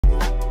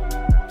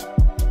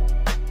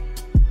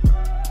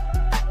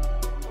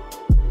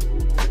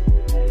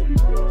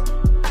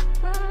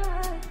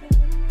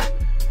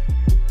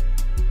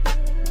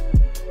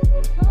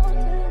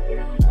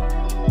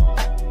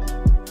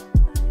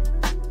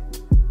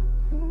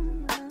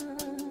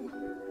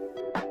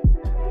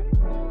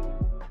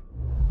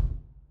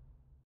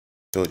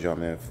Told y'all,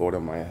 man, Florida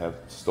might have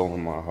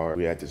stolen my heart.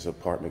 We at this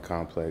apartment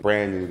complex,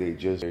 brand new.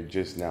 They're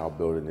just now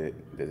building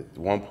it. The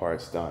one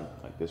part's done,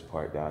 like this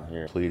part down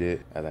here,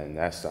 completed, and then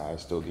that side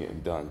is still getting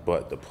done.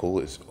 But the pool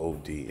is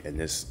OD in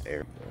this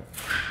area.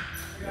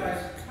 Hey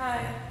guys.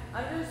 Hi.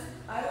 I was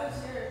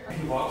here. I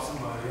can walk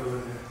somebody over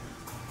there.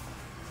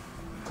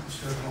 I'm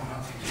sure it won't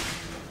help you.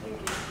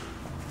 Thank you.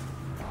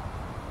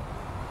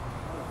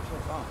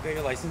 Get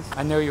your license.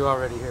 I know you're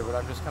already here, but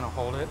I'm just gonna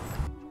hold it.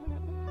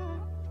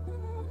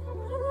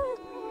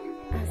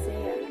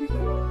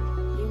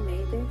 You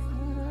made this?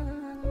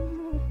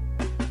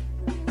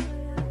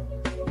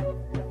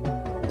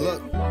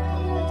 Look,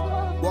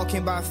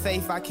 walking by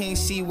faith, I can't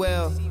see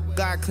well.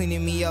 God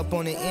cleaning me up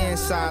on the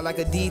inside like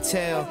a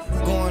detail.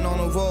 Going on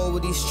a roll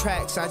with these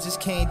tracks, I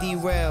just can't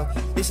derail.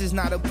 This is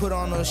not a put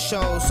on a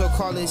show, so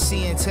call it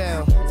see and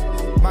tell.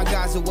 My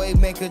God's a way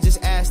maker,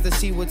 just ask to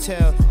see what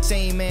tell.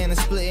 Same man is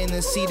splitting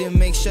the seat to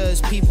make sure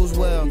his people's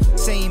well.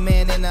 Same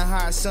man in the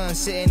hot sun,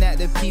 sitting at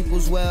the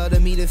people's well. To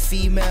meet a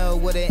female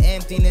with an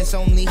emptiness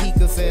only he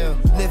could feel.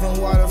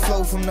 Living water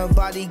flow from the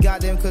body,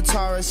 got them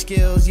Katara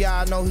skills.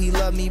 Yeah, I know he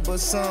love me,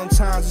 but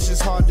sometimes it's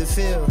just hard to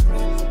feel.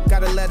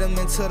 Gotta let him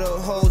into the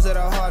holes that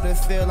are hard to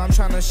feel. I'm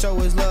trying to show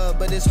his love,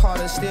 but it's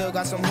harder still.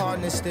 Got some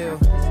hardness still.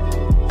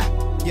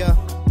 Yeah.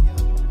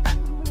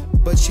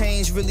 But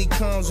change really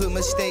comes with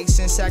mistakes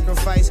and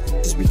sacrifice.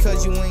 Just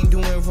because you ain't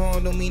doing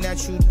wrong don't mean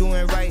that you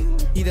doing right.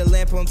 Need a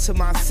lamp onto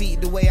my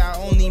feet the way I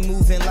only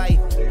move in light.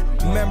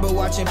 Remember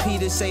watching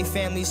Peter say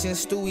family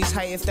since Stewie's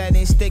height. If that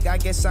ain't stick, I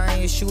guess I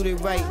ain't shoot it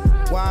right.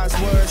 Wise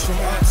words from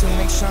up to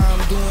make sure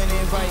I'm doing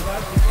it right.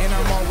 And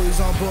I'm always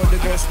on board to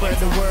go spread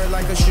the word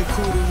like a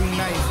charcuterie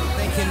knife.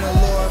 Thanking the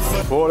Lord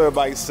for Florida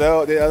might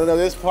sell. I don't know,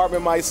 this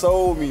apartment might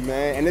sold me,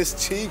 man, and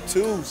it's cheap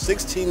too,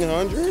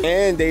 $1,600.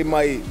 And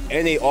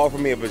they offer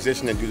me a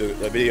position to do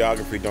the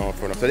videography doing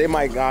for them. So they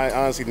might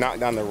honestly knock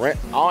down the rent.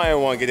 I don't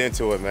even want to get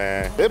into it,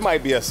 man. It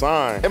might be a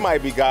sign. It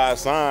might be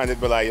God's sign.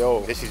 It'd be like, yo,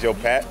 this is your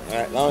pat.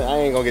 I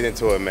ain't gonna get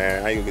into it,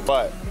 man. I ain't gonna get,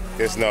 but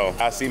just know,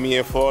 I see me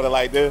in Florida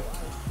like this,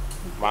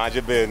 mind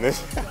your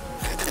business. We just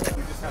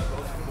have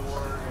those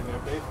four, and they're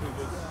basically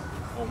just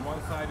on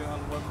one side you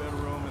have one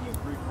bedroom and then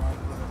 3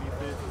 closets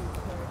underneath it,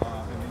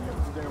 and then you have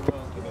a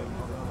stairwell, and then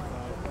on the other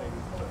side,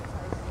 ladies.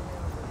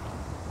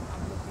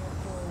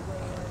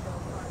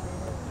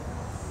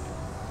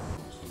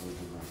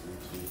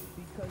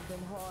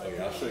 Oh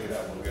yeah, I'll show you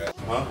that one, guys.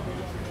 Huh?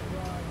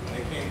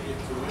 They can't get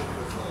to it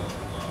because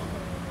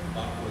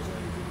lock was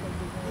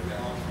put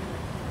down.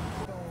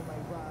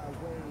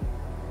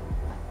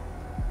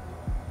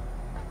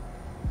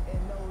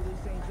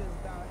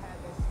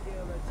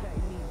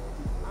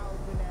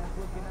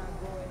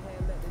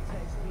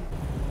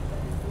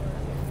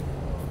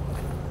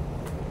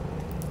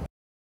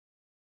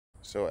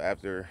 So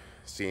after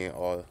seeing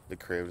all the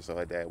cribs and stuff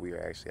like that, we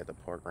are actually at the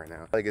park right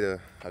now. I get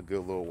a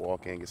good little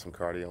walk in, get some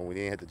cardio. We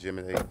didn't hit the gym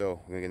today, so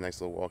we're gonna get a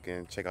nice little walk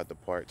in, check out the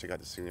park, check out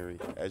the scenery.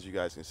 As you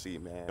guys can see,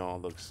 man, it all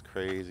looks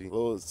crazy. A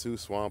little too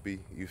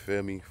swampy, you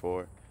feel me,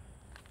 for,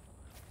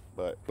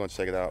 but we're gonna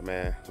check it out,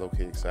 man.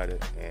 Low-key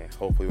excited, and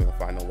hopefully we're gonna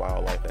find no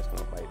wildlife that's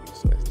gonna bite me,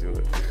 so let's do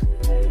it.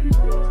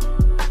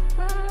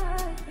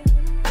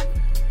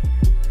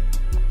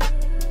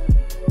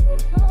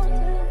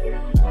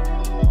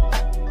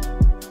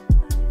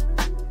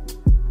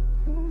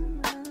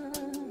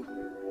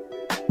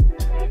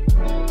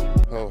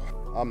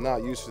 I'm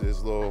not used to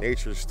this little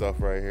nature stuff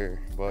right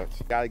here, but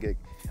you gotta get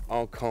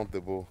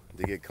uncomfortable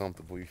to get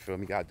comfortable, you feel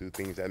me? You gotta do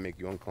things that make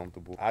you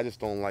uncomfortable. I just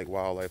don't like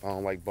wildlife. I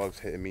don't like bugs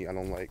hitting me. I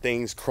don't like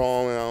things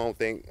crawling. I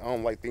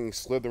don't like things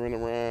slithering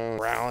around,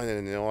 growling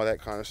and all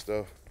that kind of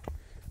stuff.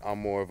 I'm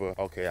more of a,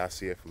 okay, I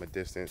see it from a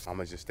distance, I'm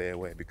gonna just stay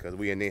away because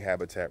we in their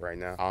habitat right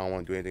now. I don't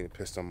wanna do anything to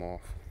piss them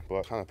off.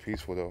 But kind of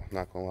peaceful though,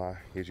 not gonna lie.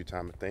 Gives you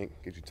time to think,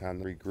 gives you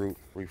time to regroup,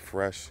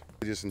 refresh.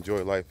 Just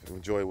enjoy life,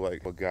 enjoy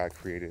like what God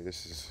created.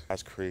 This is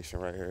God's creation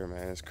right here,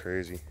 man. It's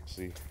crazy.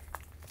 See,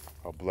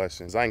 a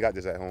blessing. I ain't got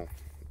this at home.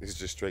 This is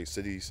just straight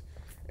cities,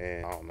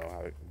 and I don't know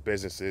how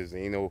businesses.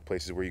 There ain't no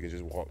places where you can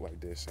just walk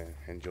like this and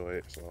enjoy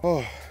it. So,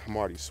 oh, I'm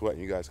already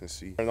sweating. You guys can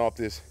see. Turn off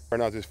this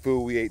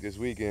food we ate this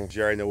weekend.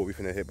 You already know what we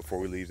finna hit before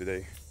we leave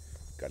today.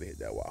 Gotta hit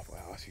that Waffle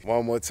House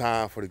one more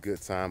time for the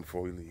good time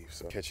before we leave.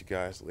 So catch you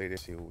guys later.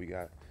 See what we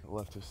got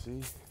left to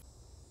see.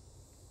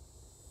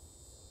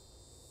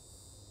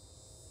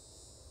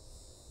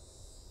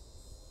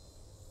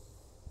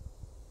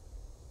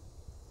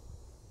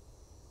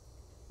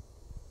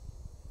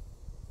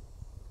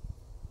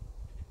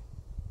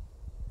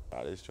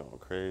 This joint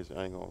crazy,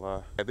 I ain't gonna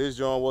lie. If this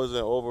joint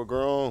wasn't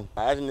overgrown,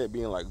 imagine it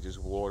being like just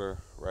water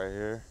right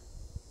here.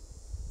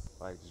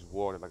 Like just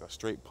water, like a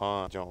straight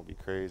pond. Joint would be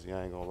crazy,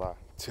 I ain't gonna lie.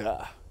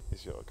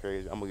 This joint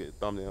crazy. I'm gonna get a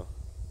thumbnail.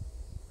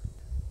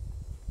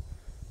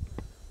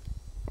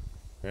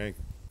 Thank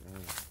you.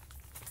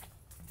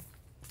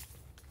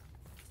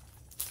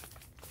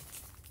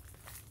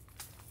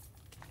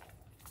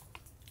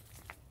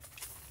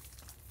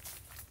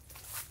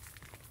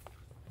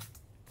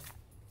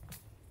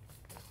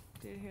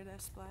 Did you hear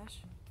that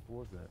splash? What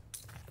was that?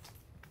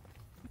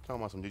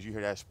 Talking about some, did you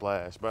hear that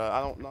splash? But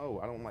I don't know.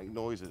 I don't like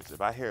noises.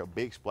 If I hear a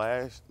big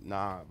splash,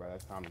 nah, bro,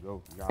 that's time to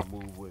go. You gotta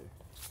move with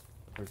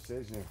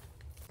precision.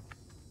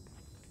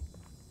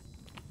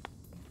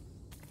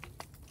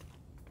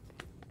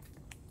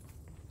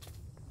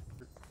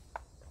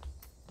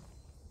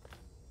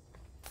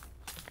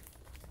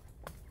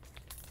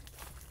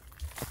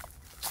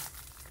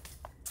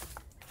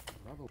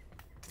 What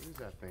is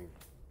that thing?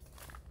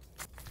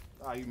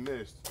 Ah, you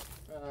missed.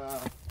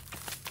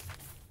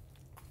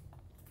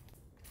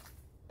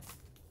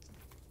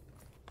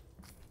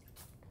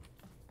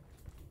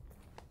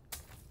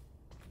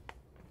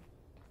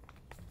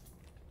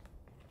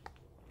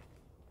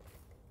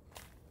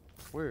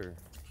 Where?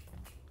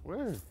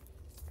 Where?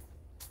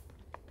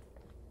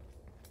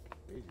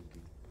 They just be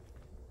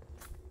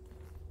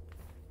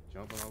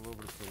jumping all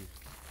over the place.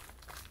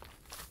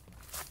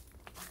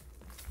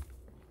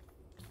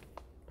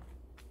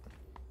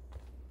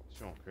 It's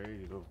showing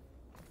crazy though.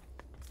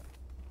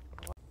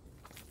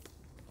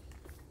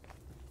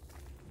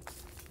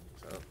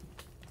 What's up?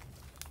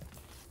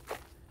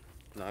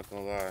 Not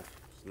gonna lie,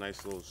 it's a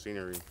nice little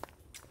scenery.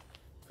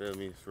 Feel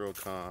me? It's real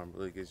calm.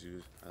 Really gives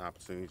you an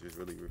opportunity to just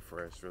really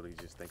refresh, really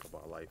just think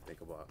about life,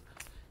 think about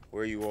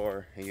where you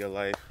are in your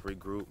life,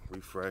 regroup,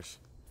 refresh,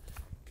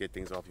 get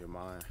things off your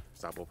mind,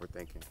 stop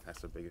overthinking.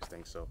 That's the biggest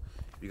thing. So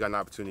if you got an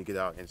opportunity to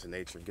get out into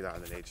nature, get out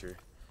into nature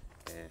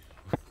and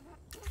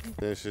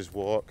finish this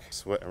walk.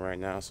 Sweating right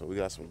now, so we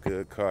got some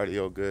good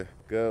cardio, good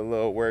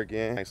little work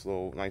in. Nice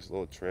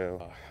little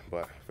trail.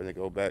 But I'm finna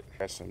go back,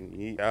 have some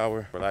eat,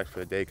 shower, relax for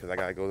the day because I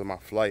gotta go to my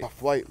flight. My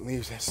flight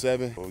leaves at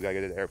 7, but we gotta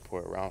get to the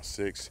airport around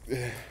 6.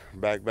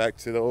 back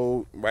to the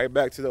old, right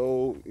back to the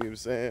old, you know what I'm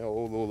saying,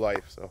 old little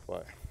life. So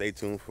stay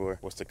tuned for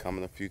what's to come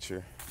in the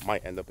future.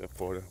 Might end up in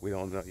Florida, we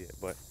don't know yet,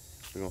 but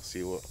we're gonna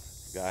see what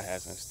God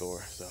has in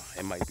store. So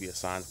it might be a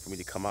sign for me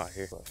to come out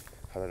here. But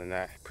other than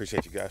that,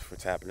 appreciate you guys for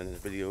tapping in the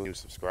video. You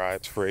subscribe,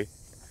 it's free.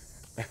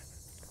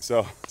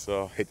 so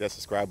hit that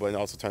subscribe button.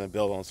 Also turn the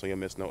bell on so you'll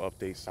miss no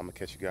updates. I'm gonna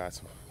catch you guys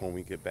when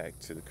we get back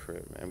to the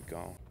crib, man. We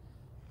gone.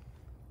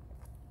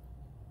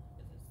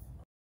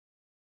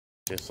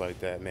 Just like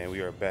that, man, we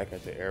are back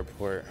at the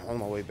airport. On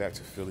my way back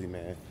to Philly,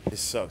 man. It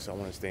sucks. I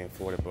want to stay in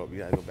Florida, but we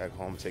gotta go back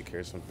home and take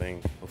care of some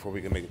things before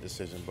we can make a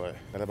decision. But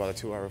got about a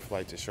 2-hour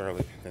flight to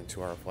Charlotte, then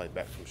 2-hour flight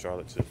back from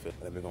Charlotte to Philly.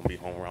 Then we're gonna be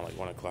home around like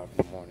 1 o'clock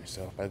in the morning.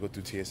 So I gotta go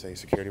through TSA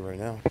security right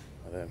now.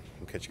 And then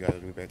we'll catch you guys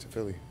when we get back to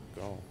Philly.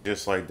 Go on.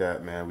 Just like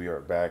that, man, we are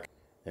back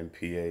in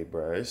PA,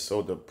 bro. It's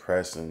so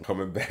depressing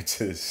coming back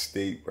to the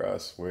state, bro. I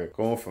swear.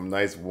 Going from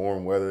nice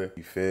warm weather,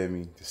 you feel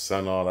me, the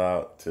sun all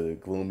out, to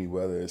gloomy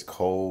weather. It's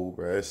cold,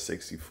 bro. It's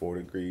 64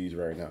 degrees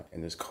right now,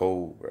 and it's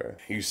cold, bro.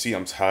 You see,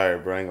 I'm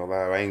tired, bro. I ain't gonna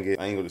lie. I ain't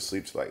go to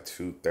sleep till like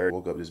 2:30.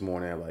 Woke up this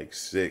morning at like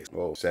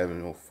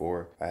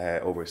 7:04. I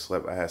had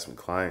overslept. I had some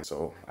clients,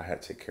 so I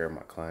had to take care of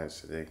my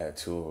clients today. I had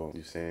 2 of them.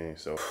 You saying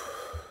so.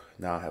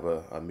 Now I have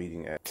a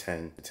meeting at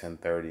 10 to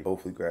 10:30.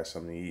 Hopefully grab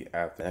something to eat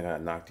after. I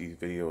gotta knock these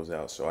videos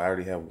out. So I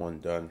already have 1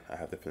 done. I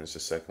have to finish the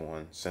second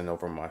one. Send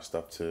over my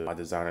stuff to my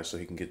designer so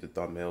he can get the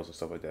thumbnails and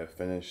stuff like that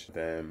finished.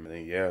 Then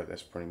yeah,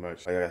 that's pretty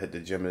much. I gotta hit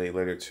the gym today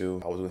later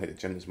too. I was gonna hit the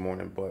gym this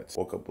morning, but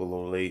woke up a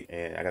little late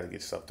and I gotta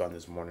get stuff done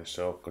this morning.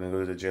 So gonna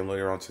go to the gym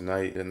later on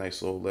tonight, get a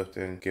nice little lift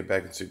in, get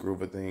back into the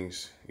groove of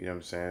things. You know what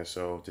I'm saying?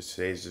 So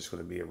today's just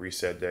gonna be a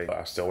reset day. But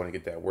I still wanna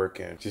get that work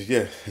in. Just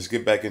yeah, let's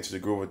get back into the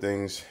groove of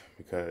things.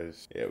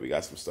 Because yeah, we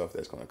got some stuff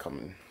that's gonna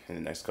come in the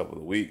next couple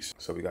of weeks,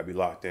 so we gotta be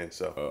locked in.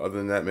 So other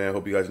than that, man,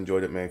 hope you guys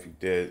enjoyed it, man. If you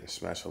did,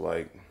 smash a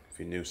like. If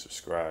you're new,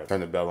 subscribe.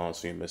 Turn the bell on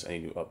so you miss any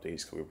new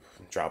updates, because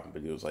we're dropping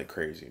videos like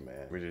crazy,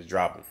 man. We're just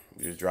dropping.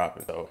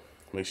 So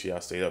make sure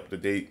y'all stay up to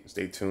date,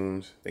 stay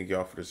tuned. Thank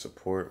y'all for the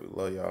support. We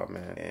love y'all,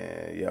 man.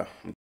 And yeah.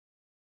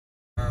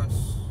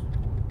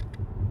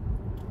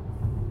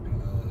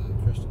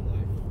 Christian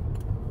life.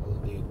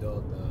 The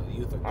adult,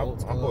 youth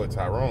adults. I'm going to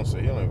Tyrone, so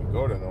you don't even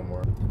go there no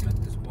more. Met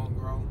this one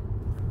girl.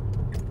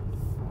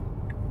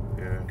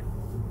 Yeah.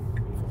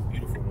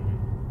 Beautiful woman.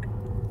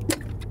 You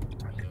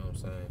know what I'm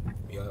saying?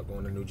 We out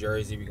going to New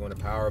Jersey. We going to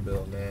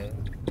Powerville,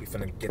 man. We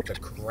finna get the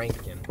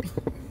cranking.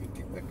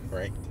 Get the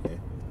cranking.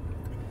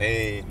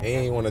 He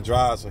ain't want to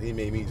drive, so he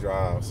made me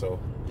drive. So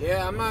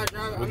yeah, I'm not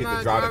driving. We I'm get not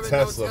to drive driving a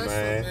Tesla, no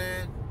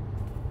man.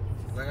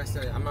 Like I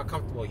said, I'm not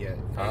comfortable yet.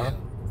 Huh?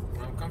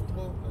 When I'm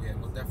comfortable, oh yeah,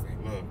 most definitely.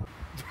 Look.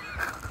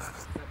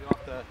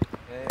 Off the,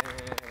 hey.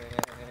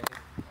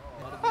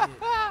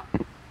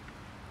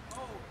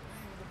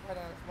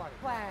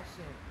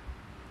 Flashing.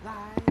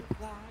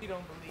 We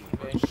don't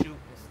believe in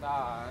shooting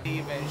stars,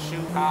 even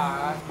shoot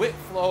high. Whip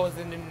floors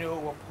in the new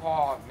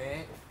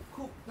apartment,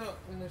 cooped up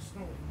in the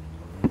snow.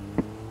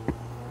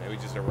 Man, we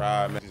just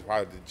arrived, man. Just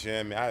arrived at the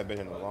gym, man. I haven't been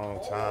here in a long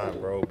time,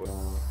 bro, but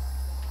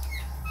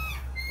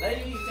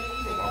Ladies,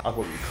 I'm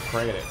gonna be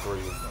cranking it for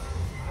you.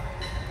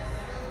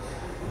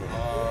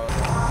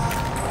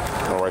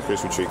 All right,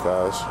 fish retreat,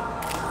 guys.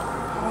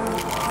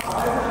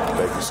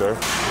 Thank you, sir.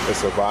 That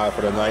survived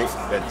for the night.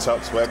 That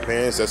tuck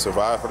sweatpants that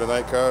survived for the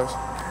night, cuz.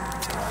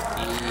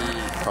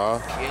 Huh?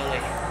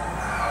 Chili.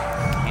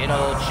 You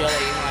know, chili,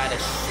 you gotta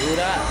shoot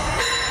up.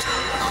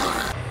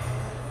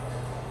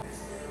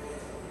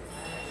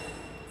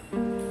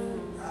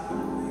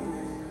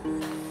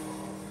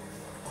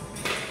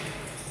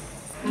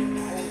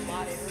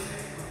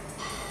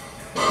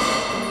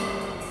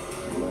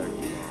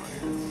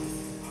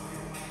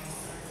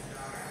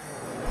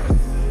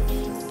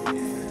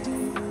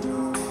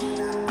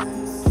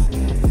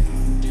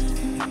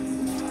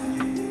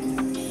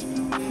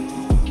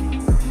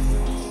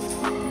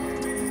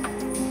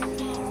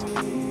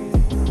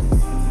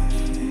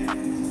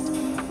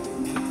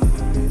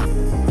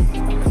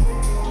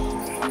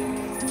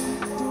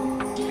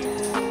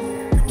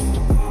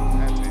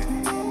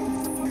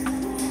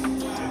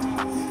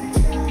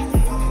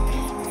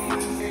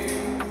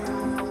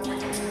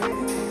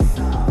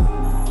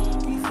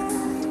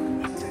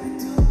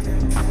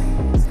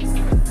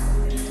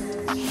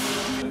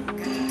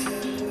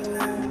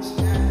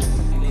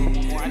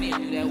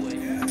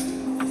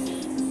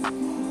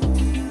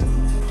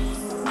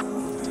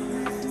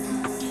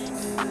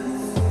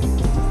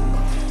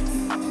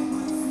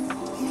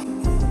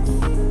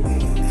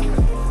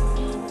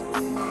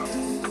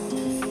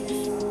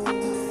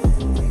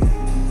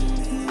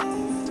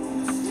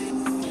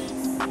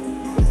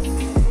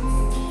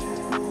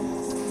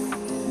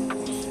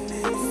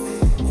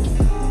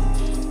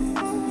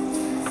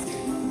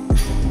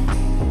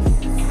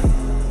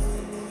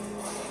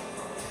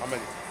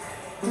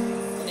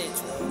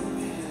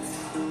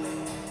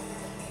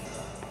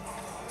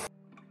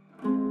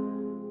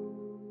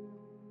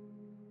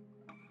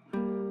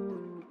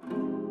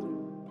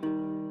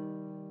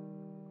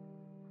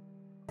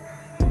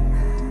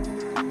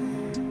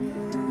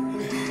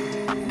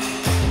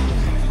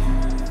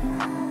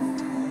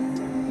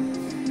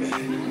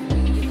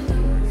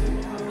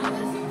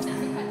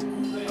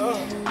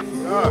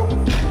 But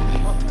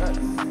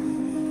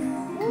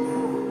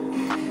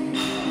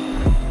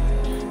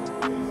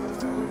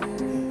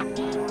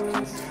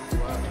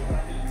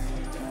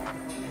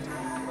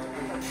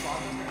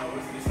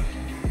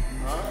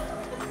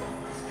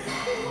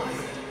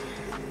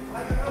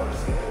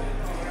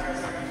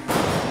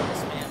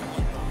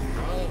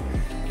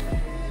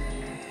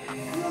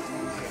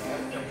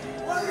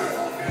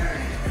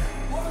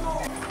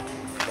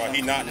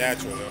he not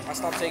natural though. I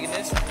stopped taking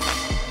this.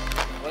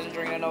 Wasn't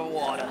drinking enough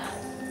water.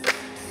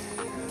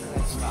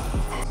 Let's stop.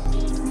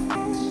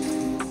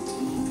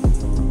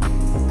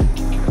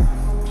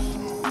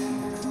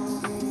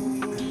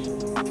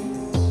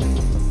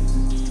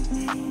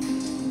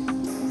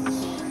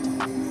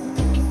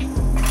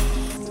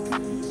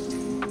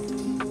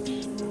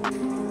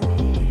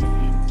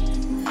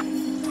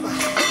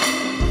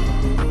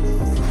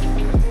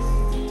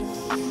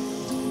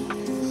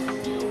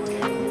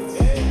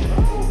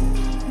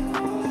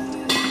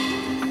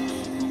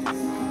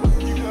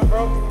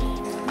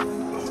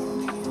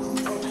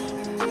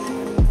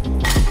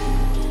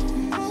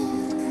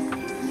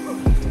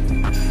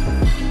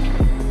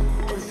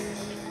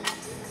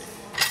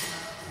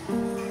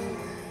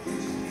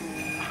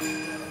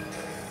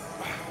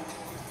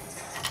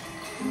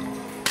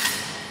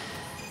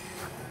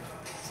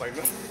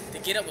 The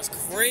get up was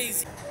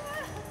crazy.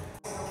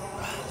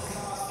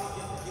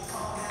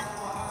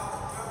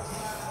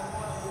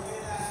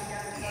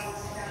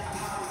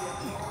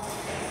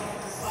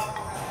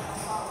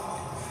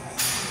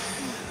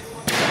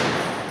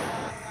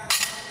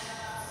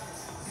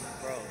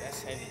 Bro,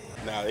 that's heavy.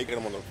 Nah, they get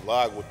him on the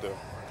vlog with the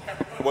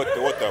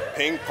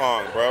ping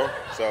pong, bro.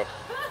 So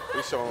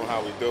we showing him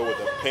how we do it with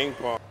the ping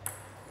pong.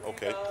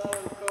 Okay.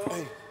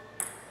 Hey.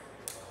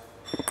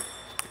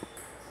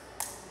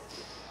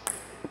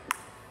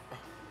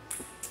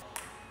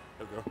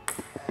 There we go.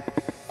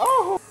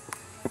 Oh.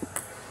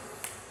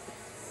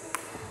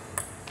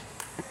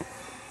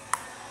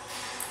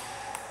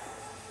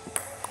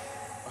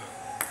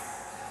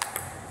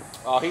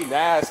 Oh, he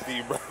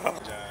nasty, bro. Oh,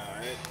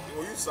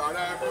 you saw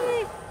that,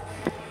 bro?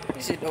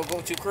 You said don't go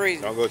too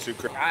crazy. Don't go too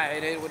crazy. I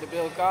hit it with the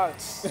Bill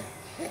Cards.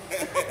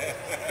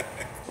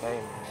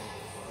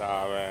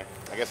 Nah, man.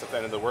 I guess at the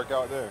end of the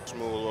workout there.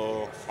 Smooth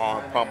little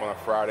arm pump on a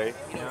Friday.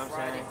 You know what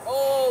I'm saying?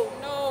 Oh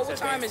no! What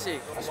time is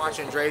it? I'm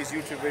watching Dre's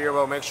YouTube video,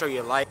 bro. Make sure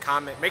you like,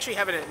 comment. Make sure you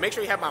have it. Make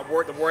sure you have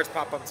the words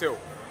pop up too.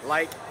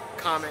 Like,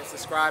 comment,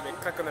 subscribe, and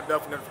click on the bell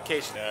for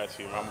notifications. Yeah,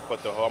 see, I'm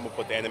gonna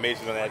put the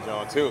animations on that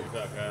John too. What's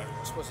up, guy?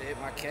 I'm supposed to hit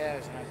my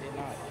calves and I did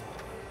not.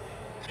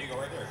 There you go,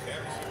 right there,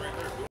 calves, right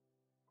there.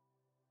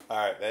 All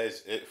right, that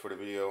is it for the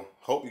video.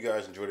 Hope you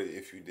guys enjoyed it.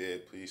 If you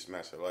did, please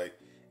smash a like.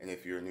 And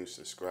if you're new,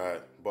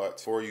 subscribe. But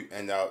before you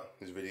end out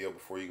this video,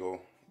 before you go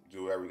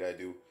do whatever you gotta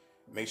do,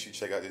 make sure you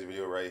check out this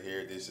video right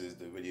here. This is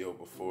the video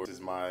before. This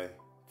is my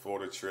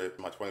Florida trip,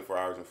 my 24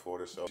 hours in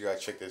Florida. So you gotta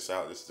check this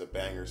out. This is a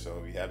banger. So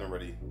if you haven't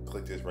already,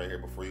 click this right here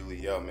before you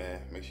leave. Yo,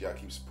 man, make sure y'all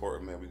keep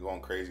supporting, man. We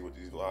going crazy with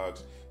these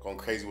vlogs, going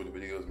crazy with the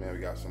videos, man. We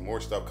got some more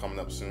stuff coming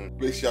up soon.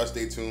 Make sure y'all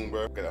stay tuned,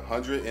 bro. Got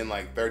 100 in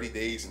like 30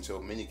 days until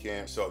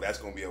minicamp. So that's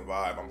gonna be a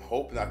vibe. I'm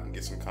hoping I can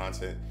get some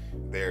content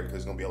there because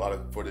there's gonna be a lot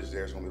of footage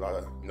there. There's gonna be a lot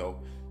of, you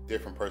know,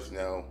 different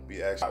personnel.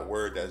 We actually got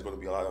word that there's going to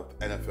be a lot of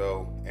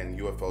NFL and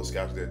UFO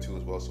scouts there too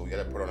as well. So we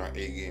got to put on our A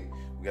game.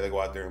 We got to go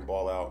out there and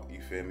ball out.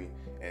 You feel me?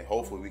 And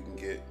hopefully we can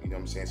get, you know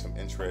what I'm saying, some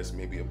interest,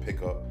 maybe a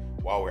pickup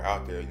while we're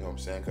out there. You know what I'm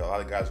saying? Because a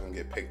lot of guys are going to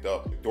get picked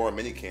up during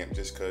minicamp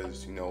just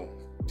because, you know,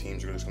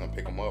 teams are just going to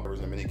pick them up. There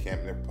was a minicamp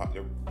and they're,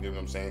 you know what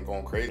I'm saying,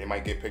 going crazy. They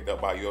might get picked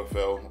up by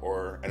UFL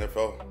or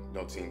NFL, you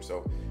know, team.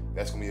 So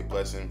that's going to be a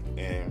blessing.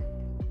 And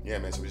yeah,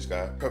 man, so we just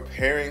got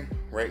preparing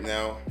right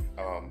now.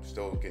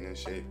 Still getting in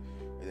shape.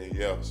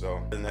 Yeah, so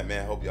other than that,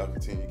 man, I hope y'all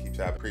continue to keep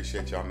tapping.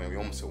 Appreciate y'all, man. We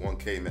almost at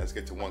 1K, man. Let's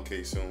get to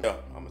 1K soon. Yeah,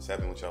 I'm gonna tap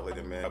in with y'all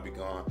later, man. I'll be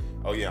gone.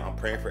 Oh yeah, I'm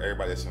praying for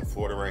everybody that's in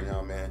Florida right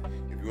now, man.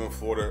 If you're in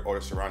Florida or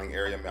the surrounding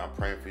area, man, I'm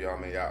praying for y'all,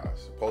 man. Y'all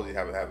supposedly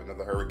have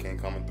another hurricane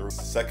coming through.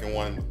 The second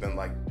one within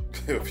like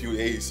a few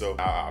days, so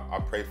I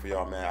pray for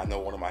y'all, man. I know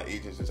one of my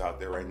agents is out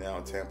there right now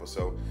in Tampa,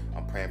 so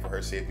I'm praying for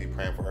her safety,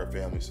 praying for her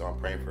family, so I'm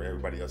praying for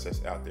everybody else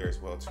that's out there as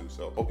well too.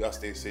 So hope y'all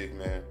stay safe,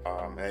 man.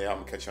 Man, y'all, I'm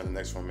gonna catch you on the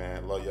next one,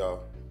 man. Love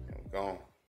y'all. Gone.